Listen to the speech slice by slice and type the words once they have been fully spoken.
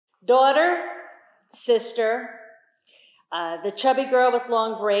Daughter, sister, the chubby girl with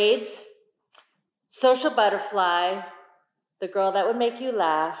long braids, social butterfly, the girl that would make you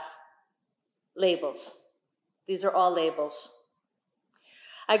laugh, labels. These are all labels.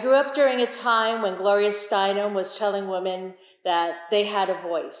 I grew up during a time when Gloria Steinem was telling women that they had a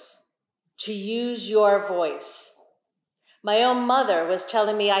voice, to use your voice. My own mother was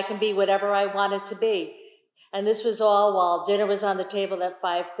telling me I can be whatever I wanted to be. And this was all while dinner was on the table at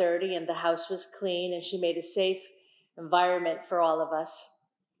 5:30 and the house was clean and she made a safe environment for all of us.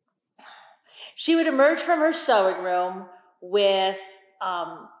 She would emerge from her sewing room with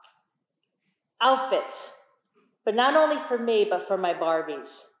outfits, but not only for me, but for my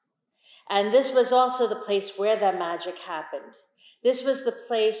Barbies. And this was also the place where that magic happened. This was the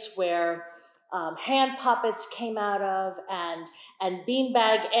place where hand puppets came out of, and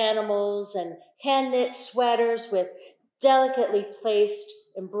beanbag animals, and hand-knit sweaters with delicately placed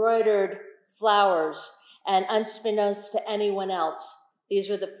embroidered flowers. And unbeknownst to anyone else, these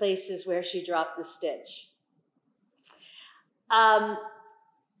were the places where she dropped the stitch.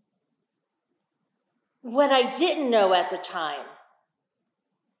 What I didn't know at the time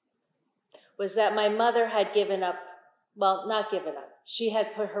was that my mother had given up, well, not given up. She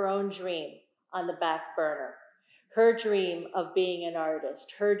had put her own dream on the back burner. Her dream of being an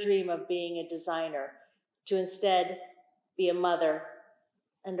artist, her dream of being a designer, to instead be a mother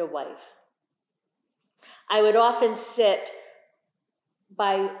and a wife. I would often sit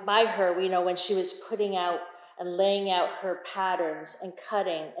by her, you know, when she was putting out and laying out her patterns and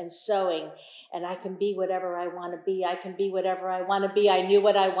cutting and sewing, and I can be whatever I want to be. I can be whatever I want to be. I knew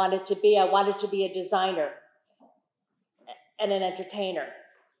what I wanted to be. I wanted to be a designer and an entertainer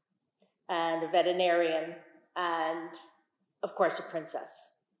and a veterinarian and, of course, a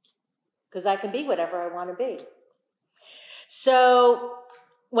princess, because I can be whatever I want to be. So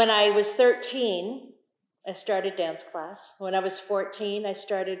when I was 13, I started dance class. When I was 14, I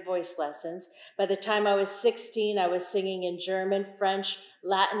started voice lessons. By the time I was 16, I was singing in German, French,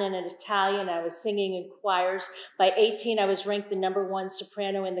 Latin, and Italian. I was singing in choirs. By 18, I was ranked the #1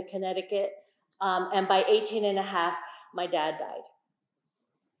 soprano in the Connecticut. And by 18 and a half, my dad died.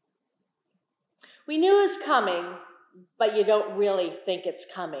 We knew it was coming, but you don't really think it's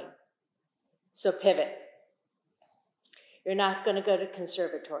coming. So pivot. You're not going to go to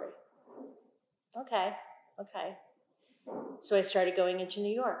conservatory. Okay. So I started going into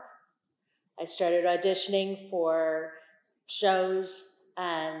New York. I started auditioning for shows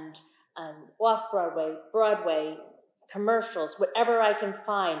and off-Broadway, Broadway, commercials, whatever I can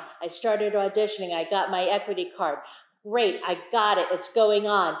find. I started auditioning. I got my equity card. Great, I got it. It's going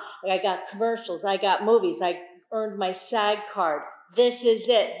on. I got commercials. I got movies. I earned my SAG card. This is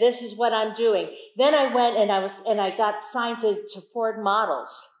it. This is what I'm doing. Then I went and I got signed to Ford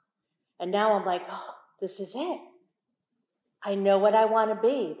Models. And now I'm like, oh, this is it. I know what I want to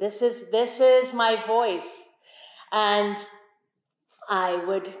be. This is my voice. And I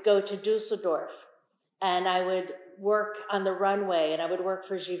would go to Dusseldorf and I would work on the runway and I would work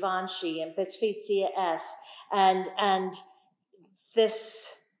for Givenchy and Patrizia S. And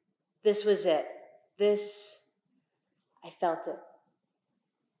this was it. I felt it.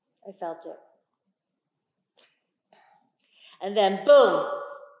 And then boom,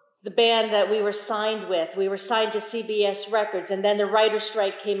 the band that we were signed to CBS Records, and then the writer's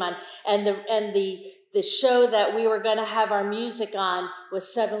strike came on, and the show that we were going to have our music on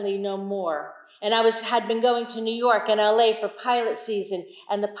was suddenly no more. And I had been going to New York and LA for pilot season,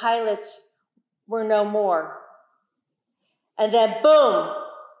 and the pilots were no more. And then boom,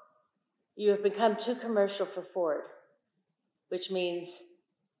 you have become too commercial for Ford, which means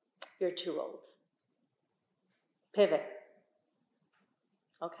you're too old. Pivot.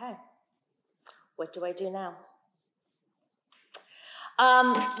 Okay, what do I do now?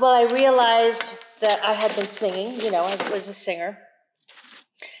 Well, I realized that I had been singing. You know, I was a singer,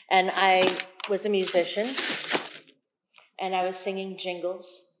 and I was a musician, and I was singing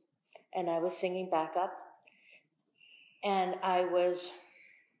jingles, and I was singing backup, and I was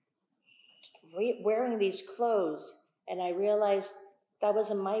wearing these clothes, and I realized that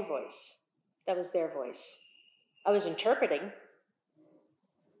wasn't my voice. That was their voice. I was interpreting,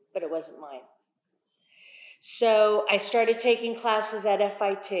 but it wasn't mine. So I started taking classes at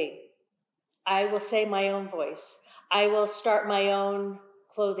FIT. I will say my own voice. I will start my own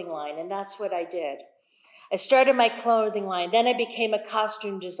clothing line, and that's what I did. I started my clothing line, then I became a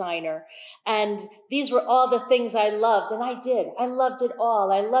costume designer, and these were all the things I loved, and I did. I loved it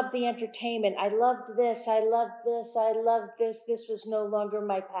all. I loved the entertainment. I loved this. I loved this. I loved this. This was no longer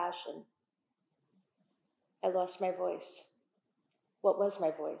my passion. I lost my voice. What was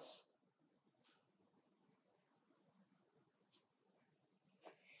my voice?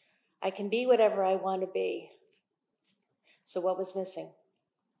 I can be whatever I want to be. So what was missing?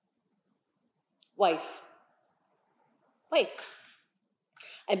 Wife.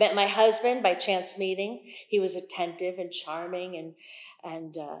 I met my husband by chance meeting. He was attentive and charming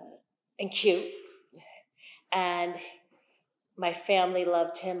and cute. And my family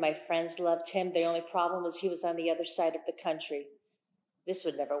loved him. My friends loved him. The only problem was he was on the other side of the country. This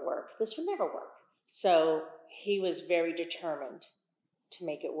would never work. So he was very determined to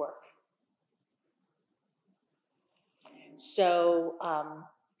make it work. So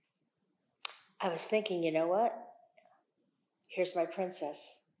I was thinking, you know what? Here's my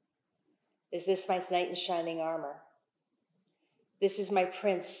princess. Is this my knight in shining armor? This is my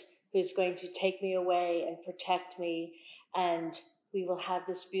prince who's going to take me away and protect me, and we will have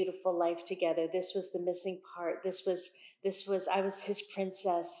this beautiful life together. This was the missing part. I was his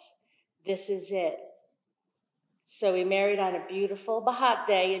princess. This is it. So we married on a beautiful, but hot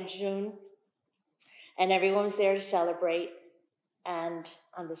day in June, and everyone was there to celebrate, and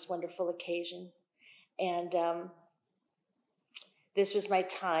on this wonderful occasion. And this was my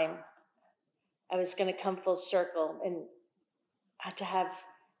time. I was going to come full circle and had to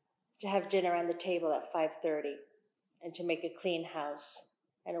have dinner on the table at 5:30 and to make a clean house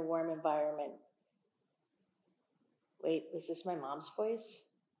and a warm environment. Wait, was this my mom's voice?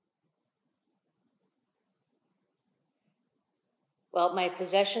 Well, my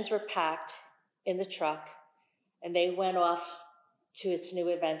possessions were packed in the truck, and they went off to its new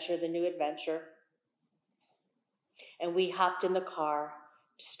adventure, the new adventure. And we hopped in the car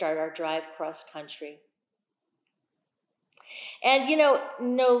to start our drive cross country. And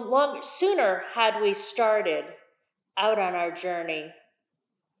sooner had we started out on our journey,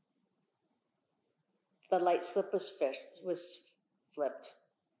 the light slip was flipped.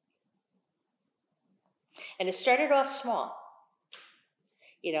 And it started off small.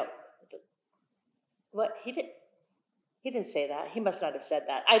 What he didn't say that. He must not have said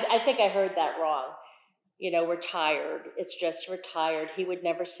that. I think I heard that wrong. We're tired. It's just we're tired. He would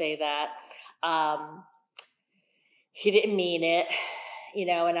never say that. He didn't mean it,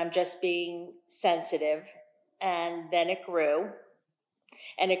 and I'm just being sensitive. And then it grew,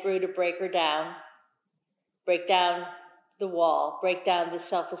 and it grew to break her down, break down the wall, break down the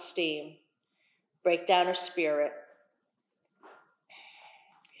self-esteem, break down her spirit.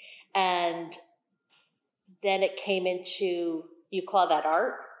 And then it came into, you call that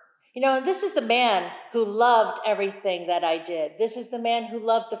art? And this is the man who loved everything that I did. This is the man who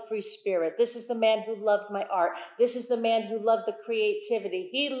loved the free spirit. This is the man who loved my art. This is the man who loved the creativity.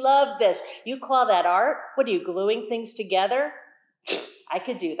 He loved this. You call that art? What are you, gluing things together? I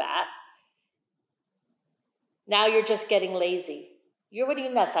could do that. Now you're just getting lazy. What are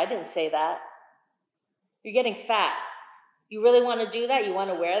you, nuts? I didn't say that. You're getting fat. You really want to do that? You want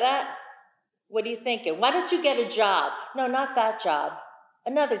to wear that? What are you thinking? Why don't you get a job? No, not that job.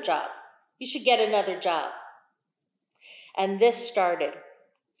 Another job. You should get another job. And this started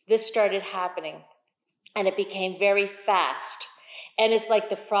happening. And it became very fast. And it's like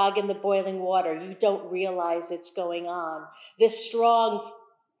the frog in the boiling water. You don't realize it's going on. This strong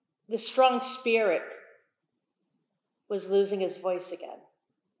spirit was losing his voice again.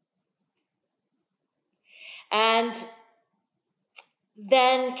 And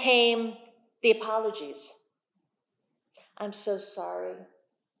then came the apologies. I'm so sorry.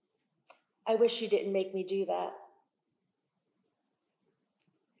 I wish you didn't make me do that.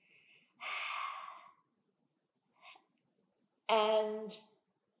 And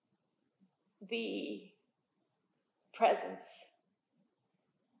the presence.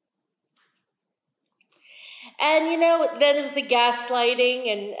 And then there was the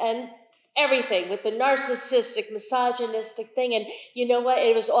gaslighting and everything with the narcissistic, misogynistic thing. And you know what?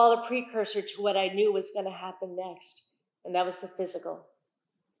 It was all a precursor to what I knew was going to happen next. And that was the physical.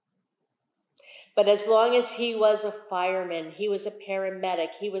 But as long as he was a fireman, he was a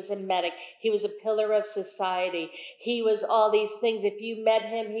paramedic, he was a medic, he was a pillar of society, he was all these things. If you met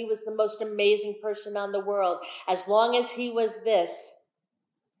him, he was the most amazing person on the world. As long as he was this,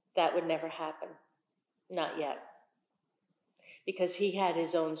 that would never happen. Not yet. Because he had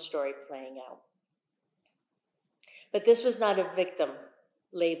his own story playing out. But this was not a victim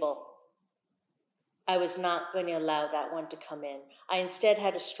label. I was not going to allow that one to come in. I instead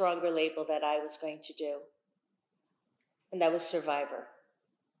had a stronger label that I was going to do. And that was survivor.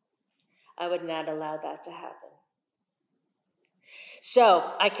 I would not allow that to happen.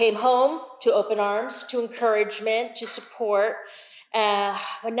 So I came home to open arms, to encouragement, to support.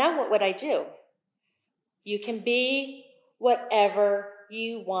 But now what would I do? You can be whatever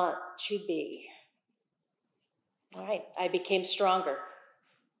you want to be. All right, I became stronger.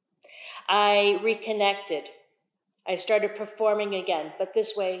 I reconnected. I started performing again, but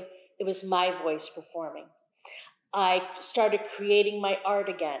this way it was my voice performing. I started creating my art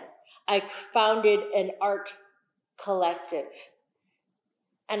again. I founded an art collective,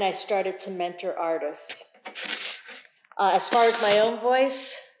 and I started to mentor artists. As far as my own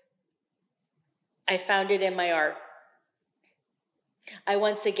voice, I found it in my art. I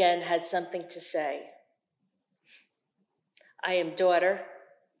once again had something to say. I am daughter,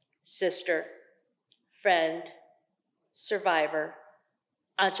 sister, friend, survivor,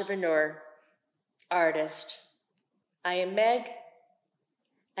 entrepreneur, artist. I am Meg,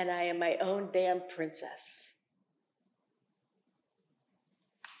 and I am my own damn princess.